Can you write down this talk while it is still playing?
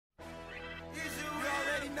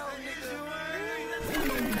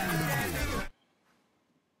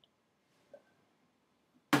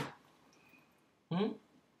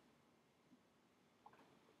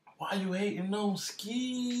Why you hating on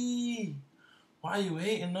Ski? Why you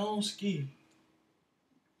hating on Ski?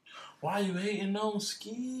 Why you hating on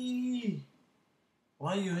Ski?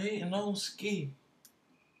 Why you hating on Ski?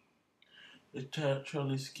 It's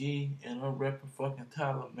Trelly Ski and I'm repping fucking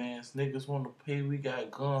Talibanz. Niggas wanna pay, we got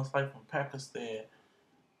guns like from Pakistan.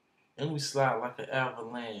 And we slide like an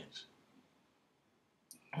avalanche.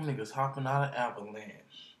 Them niggas hopping out of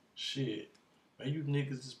avalanche. Shit. Man, you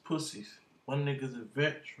niggas is pussies. One niggas is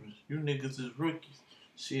veterans. You niggas is rookies.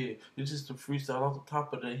 Shit. It's just a freestyle off the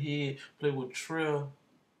top of the head. Play with Trell.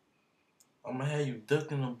 I'ma have you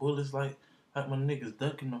ducking them bullets like my niggas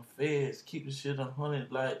ducking them feds. Keep the shit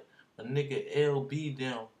 100 like a nigga LB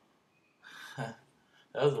them. That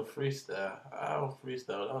was a freestyle. I don't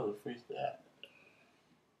freestyle. That was a freestyle.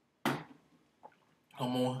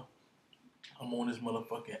 I'm on this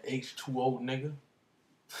motherfucking H2O nigga.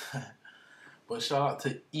 But shout out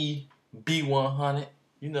to EB100.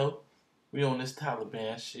 You know, we on this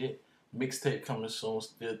Taliban shit. Mixtape coming soon,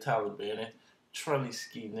 still Taliban. Trelly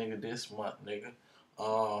Ski nigga this month, nigga.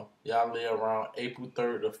 Y'all lay around April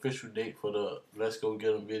 3rd, the official date for the Let's Go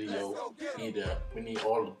Get 'Em video. We need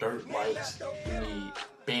all the dirt bikes, we need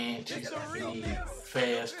benches, we need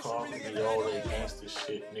fast cars, we need all that gangster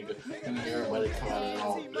shit, nigga. We need everybody come out in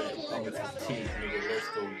all black. I'm with the T, nigga. Let's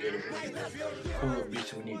go get 'em. We need the cool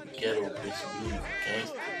bitch, we need the ghetto bitch, we need the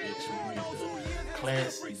gangster bitch, we need the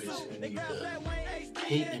classy bitch, we need the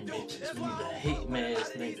hating bitches, we need the hating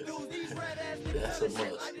ass niggas. That's a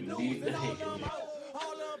must. We need the hating niggas.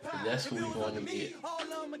 That's who we going to get. You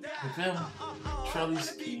feel me? Trelly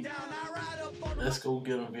Ski. Let's Go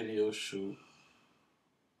Get 'Em video shoot.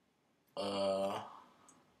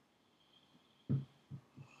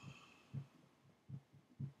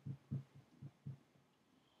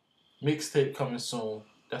 Mixtape coming soon.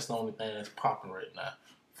 That's the only thing that's popping right now.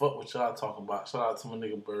 Fuck what y'all talking about. Shout out to my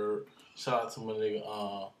nigga Bird. Shout out to my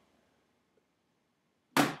nigga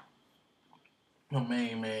my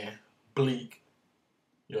main man Bleak.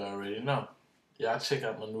 You already know. Y'all check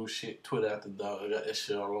out my new shit, Twitter After Dog. I got that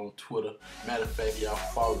shit all on Twitter. Matter of fact, y'all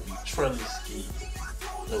follow me, Trelly Ski.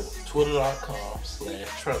 No,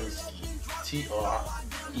 twitter.com/TrellySki.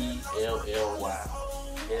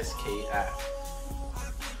 TRELLYSKI.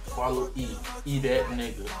 Follow E that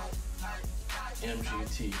nigga.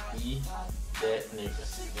 MGT. E that nigga.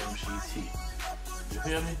 MGT. You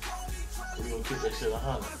feel me? We gonna keep that shit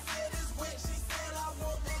 100.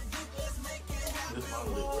 This my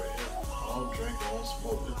lip right here. I don't drink, I don't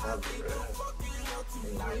smoke. This my lip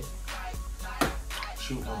right here.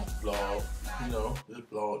 Shoot my vlog. You know, this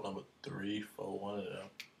vlog number 3, 4, one of them.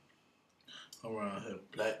 I'm around here,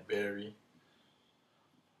 Blackberry.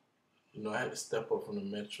 You know, I had to step up from the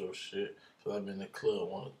Metro shit. So I've been in the club,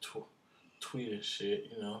 want to tweet and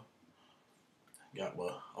shit, you know. I'm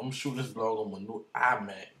gonna shoot this vlog on my new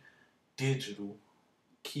iMac. Digital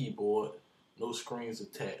keyboard, no screens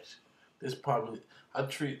attached. This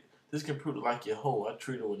computer like your hoe. I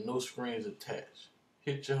treat it with no screens attached.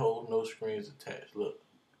 Hit your hoe, no screens attached. Look,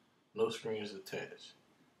 no screens attached.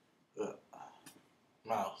 Look,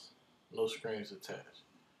 mouse, no screens attached.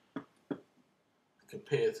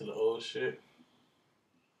 Compared to the old shit,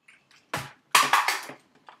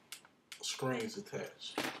 screens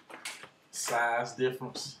attached. Size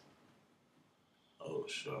difference. Oh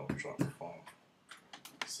shit, I'm dropping the phone.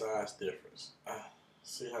 Size difference.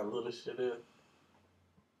 See how little this shit is?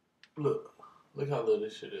 Look how little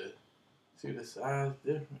this shit is. See the size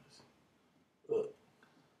difference? Look.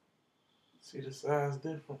 See the size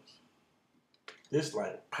difference? This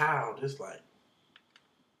like pow, this like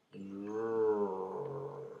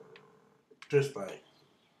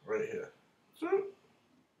right here.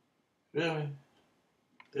 Feel me?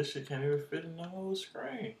 This shit can't even fit in the whole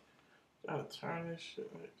screen. Gotta turn this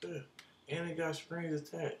shit right there. And it got screens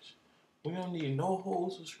attached. We don't need no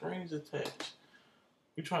holes with screens attached.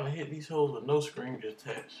 We trying to hit these holes with no screens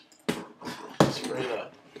attached. Straight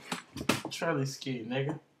up. Trelly Ski,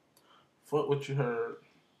 nigga. Fuck what you heard.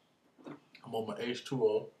 I'm on my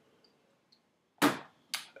H2O.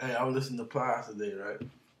 Hey, I was listening to Plies today, right?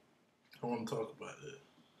 I want to talk about this.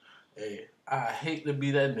 Hey, I hate to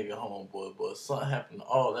be that nigga homeboy, but something happened to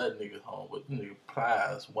all that niggas homeboy. This nigga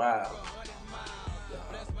Plies, wow.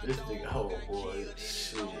 This nigga homeboy,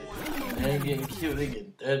 shit. They ain't getting killed, they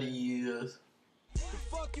getting 30 years.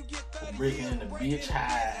 For breaking in the bitch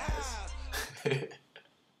highs.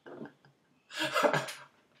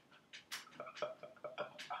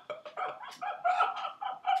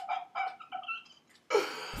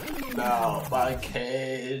 No, my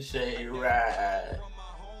cash ain't right.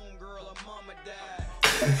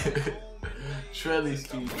 Trelly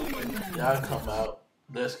Ski, y'all come out.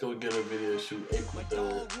 Let's go get a video shoot April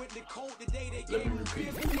 3rd. Let me repeat.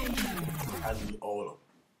 I need all of them.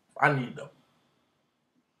 I need them.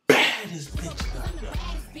 Baddest bitches out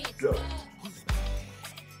there. Go.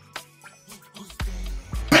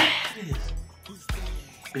 Baddest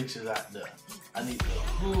bitches out there. I need the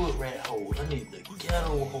hood rat hoes. I need the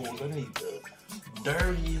ghetto hoes. I need the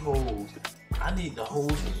dirty hoes. I need the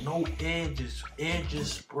hoes with no edges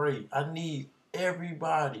spray. I need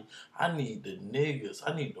everybody. I need the niggas.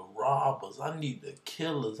 I need the robbers. I need the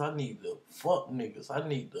killers. I need the fuck niggas. I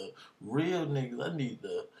need the real niggas. I need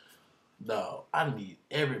the dog. I need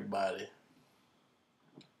everybody.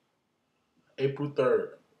 April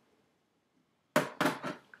 3rd.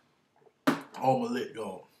 All my lit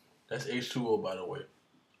gone. That's H2O, by the way.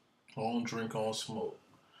 I don't drink, I don't smoke.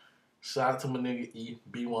 Shout out to my nigga E,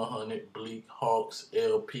 B100, Bleak, Hawks,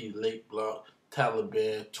 LP, Lake Block,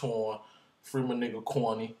 Talibanz, Torn, free my nigga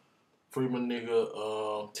Corny, free my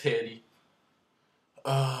nigga Teddy.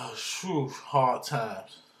 Hard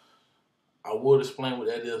times. I would explain what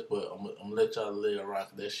that is, but I'm gonna let y'all lay it around,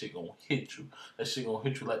 cause that shit gonna hit you. That shit gonna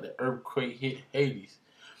hit you like the earthquake hit Hades.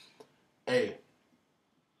 Hey,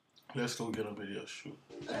 let's go get a video shoot.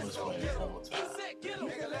 I'm gonna explain it one more time.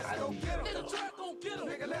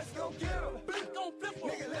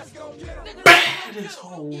 Baddest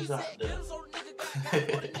hoes out there.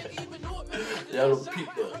 Y'all don't peep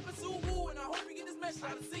that.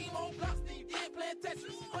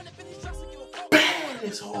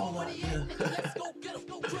 Baddest hoes out there.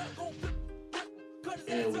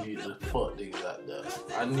 And we need the fuck niggas out there.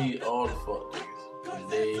 I need all the fuck niggas.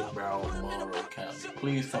 Dave, Brown, Monroe County.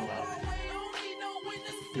 Please come out.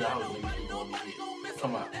 Y'all niggas you want to get.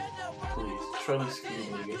 Come out. Please. Trelly Ski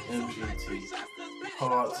nigga, MGT.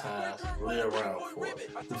 Hard times. Lay around for it.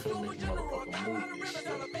 We finna make a motherfucking move this shit.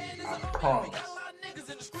 I promise.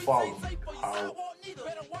 Follow me.